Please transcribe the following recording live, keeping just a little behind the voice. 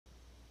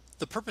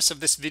The purpose of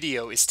this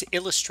video is to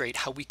illustrate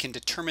how we can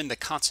determine the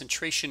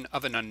concentration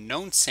of an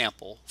unknown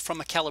sample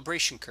from a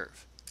calibration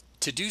curve.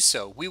 To do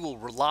so, we will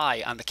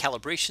rely on the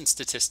calibration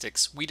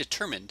statistics we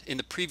determined in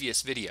the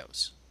previous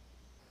videos.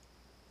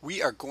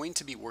 We are going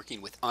to be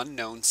working with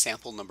unknown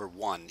sample number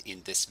 1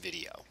 in this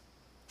video.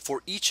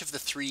 For each of the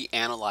 3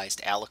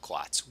 analyzed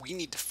aliquots, we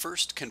need to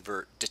first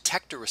convert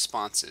detector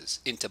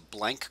responses into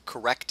blank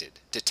corrected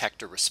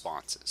detector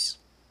responses.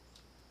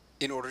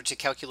 In order to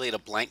calculate a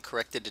blank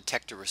corrected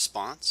detector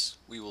response,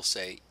 we will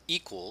say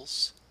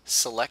equals,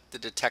 select the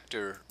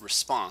detector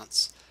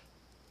response,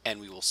 and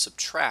we will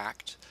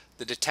subtract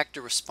the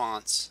detector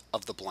response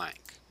of the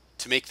blank.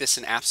 To make this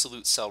an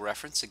absolute cell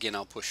reference, again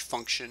I'll push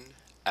function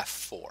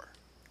F4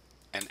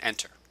 and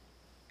enter.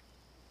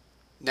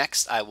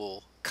 Next I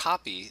will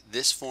copy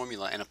this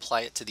formula and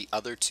apply it to the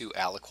other 2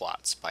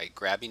 aliquots by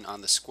grabbing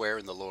on the square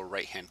in the lower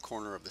right hand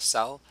corner of the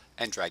cell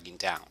and dragging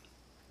down.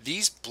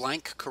 These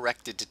blank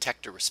corrected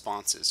detector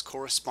responses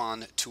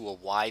correspond to a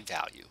y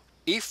value.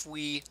 If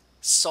we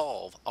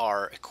solve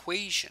our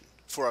equation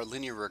for our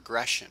linear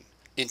regression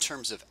in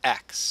terms of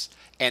x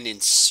and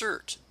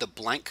insert the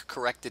blank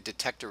corrected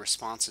detector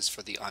responses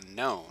for the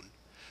unknown,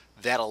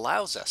 that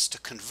allows us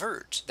to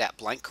convert that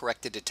blank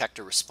corrected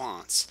detector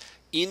response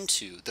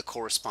into the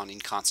corresponding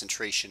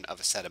concentration of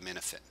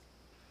acetaminophen.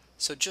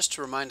 So just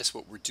to remind us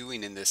what we're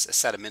doing in this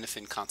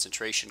acetaminophen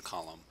concentration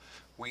column,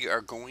 we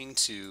are going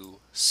to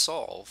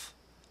solve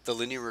the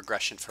linear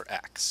regression for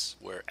x,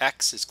 where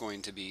x is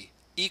going to be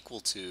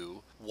equal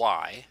to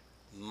y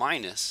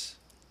minus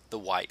the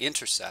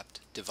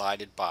y-intercept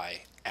divided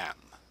by m.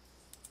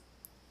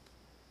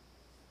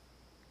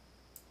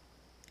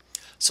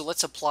 So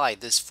let's apply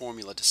this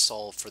formula to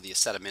solve for the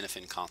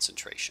acetaminophen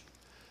concentration.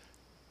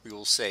 We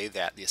will say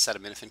that the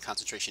acetaminophen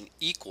concentration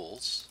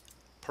equals,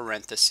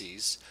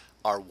 parentheses,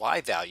 our y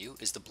value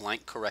is the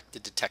blank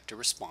corrected detector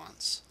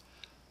response,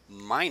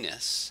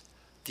 minus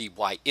the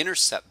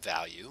y-intercept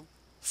value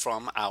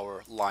from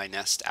our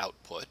LINEST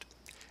output.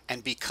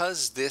 And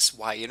because this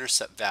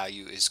y-intercept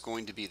value is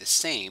going to be the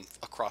same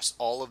across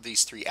all of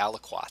these 3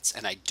 aliquots,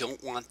 and I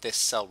don't want this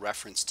cell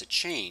reference to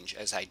change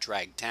as I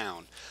drag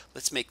down,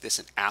 let's make this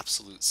an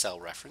absolute cell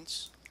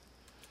reference.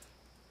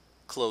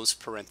 Close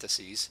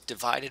parentheses,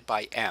 divided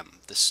by m,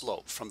 the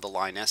slope from the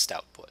LINEST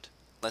output.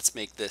 Let's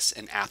make this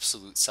an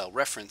absolute cell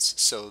reference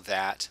so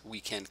that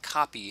we can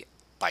copy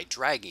by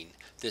dragging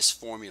this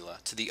formula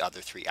to the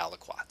other 3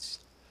 aliquots.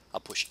 I'll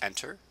push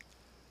enter.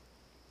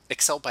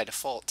 Excel by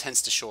default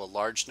tends to show a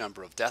large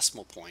number of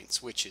decimal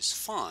points, which is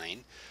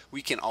fine.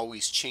 We can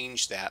always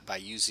change that by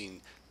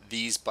using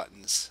these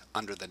buttons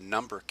under the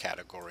number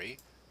category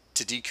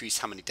to decrease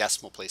how many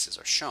decimal places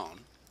are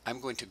shown. I'm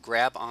going to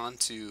grab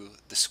onto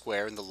the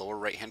square in the lower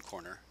right hand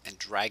corner and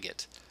drag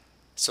it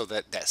so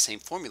that that same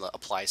formula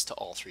applies to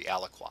all 3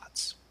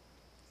 aliquots.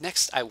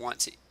 Next, I want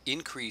to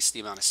increase the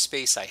amount of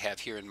space I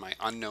have here in my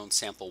unknown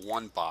sample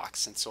 1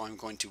 box, and so I'm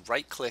going to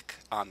right click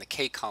on the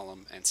K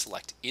column and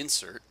select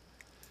insert,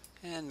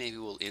 and maybe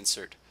we'll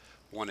insert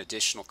 1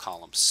 additional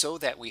column so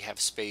that we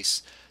have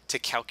space to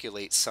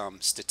calculate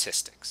some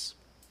statistics.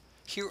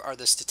 Here are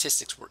the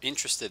statistics we're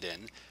interested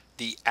in: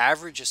 the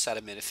average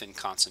acetaminophen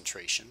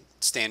concentration,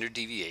 standard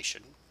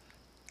deviation,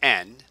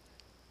 N,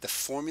 the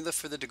formula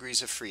for the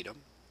degrees of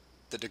freedom,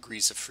 the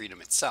degrees of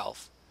freedom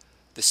itself,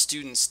 the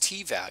student's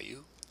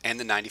t-value, and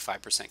the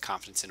 95%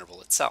 confidence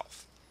interval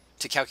itself.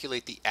 To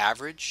calculate the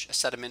average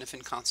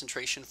acetaminophen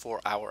concentration for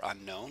our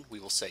unknown,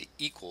 we will say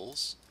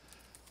equals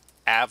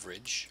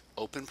average,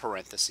 open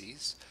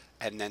parentheses,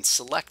 and then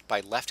select by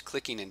left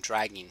clicking and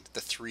dragging the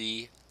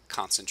 3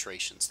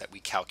 concentrations that we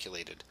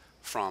calculated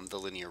from the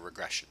linear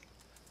regression.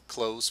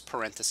 Close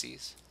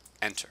parentheses,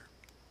 enter.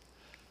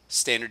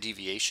 Standard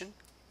deviation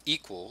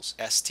equals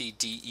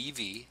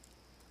STDEV,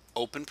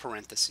 open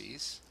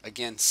parentheses,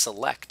 again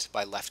select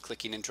by left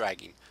clicking and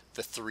dragging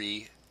the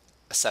 3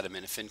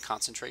 acetaminophen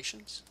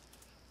concentrations,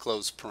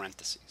 close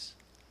parentheses.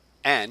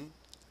 N,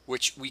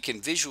 which we can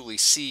visually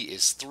see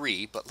is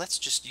 3, but let's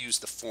just use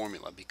the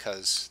formula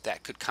because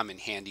that could come in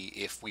handy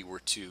if we were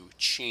to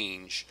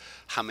change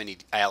how many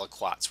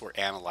aliquots were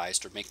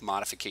analyzed or make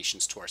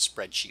modifications to our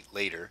spreadsheet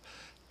later.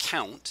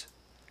 Count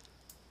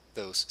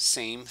those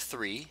same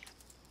 3,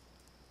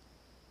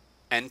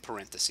 N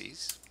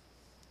parentheses.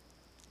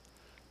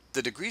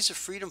 The degrees of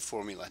freedom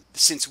formula,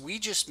 since we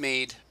just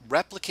made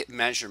replicate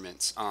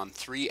measurements on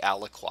 3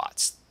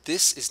 aliquots,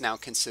 this is now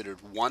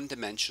considered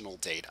one-dimensional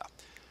data.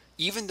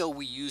 Even though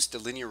we used the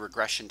linear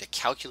regression to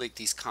calculate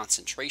these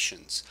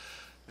concentrations,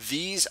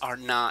 these are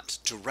not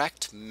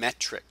direct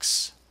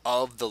metrics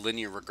of the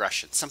linear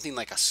regression, something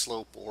like a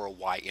slope or a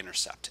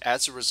y-intercept.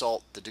 As a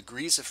result, the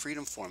degrees of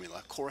freedom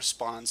formula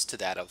corresponds to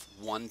that of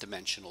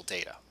one-dimensional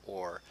data,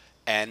 or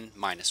n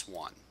minus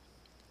 1.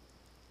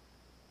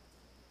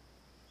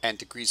 And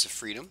degrees of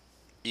freedom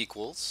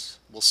equals,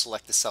 we'll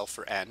select the cell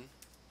for n,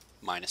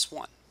 minus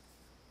 1.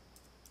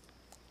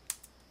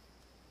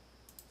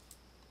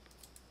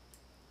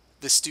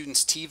 The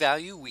student's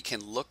t-value we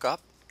can look up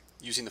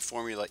using the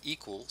formula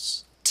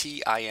equals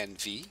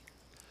TINV.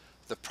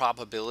 The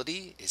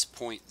probability is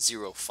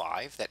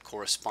 0.05, that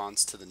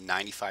corresponds to the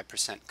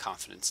 95%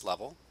 confidence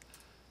level,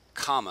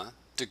 comma,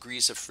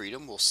 degrees of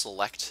freedom, will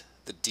select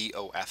the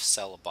DOF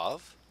cell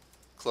above,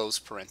 close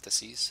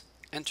parentheses,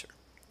 enter.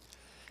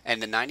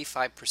 And the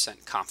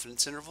 95%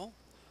 confidence interval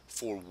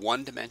for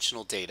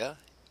one-dimensional data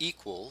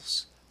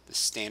equals the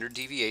standard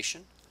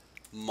deviation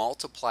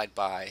multiplied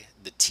by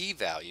the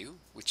t-value,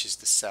 which is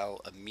the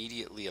cell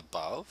immediately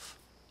above,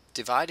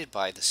 divided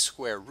by the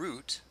square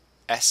root,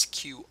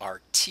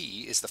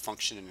 SQRT is the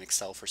function in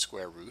Excel for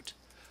square root,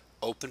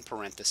 open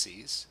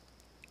parentheses,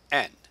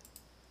 n,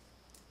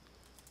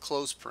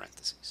 close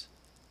parentheses.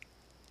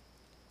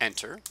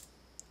 Enter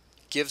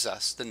gives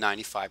us the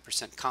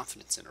 95%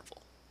 confidence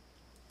interval.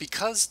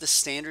 Because the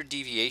standard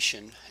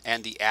deviation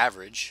and the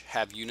average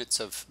have units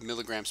of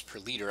milligrams per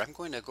liter, I'm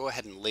going to go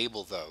ahead and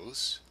label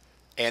those.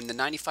 And the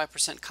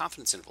 95%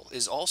 confidence interval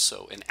is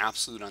also an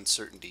absolute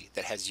uncertainty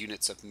that has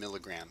units of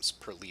milligrams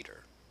per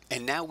liter.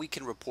 And now we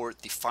can report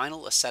the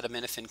final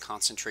acetaminophen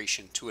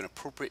concentration to an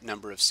appropriate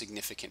number of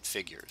significant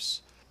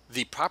figures.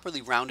 The properly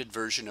rounded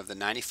version of the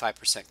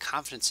 95%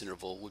 confidence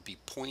interval would be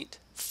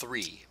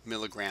 0.3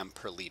 milligram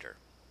per liter.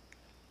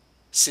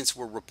 Since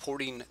we're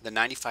reporting the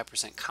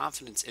 95%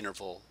 confidence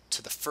interval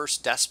to the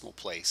first decimal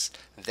place,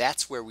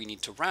 that's where we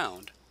need to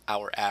round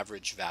our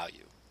average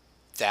value.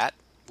 That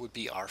would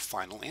be our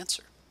final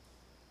answer.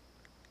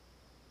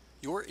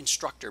 Your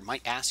instructor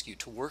might ask you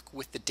to work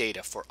with the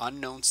data for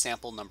unknown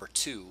sample number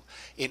 2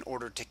 in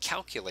order to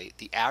calculate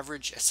the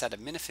average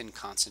acetaminophen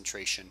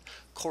concentration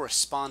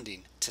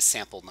corresponding to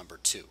sample number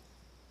 2.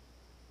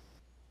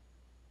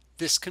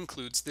 This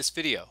concludes this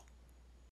video.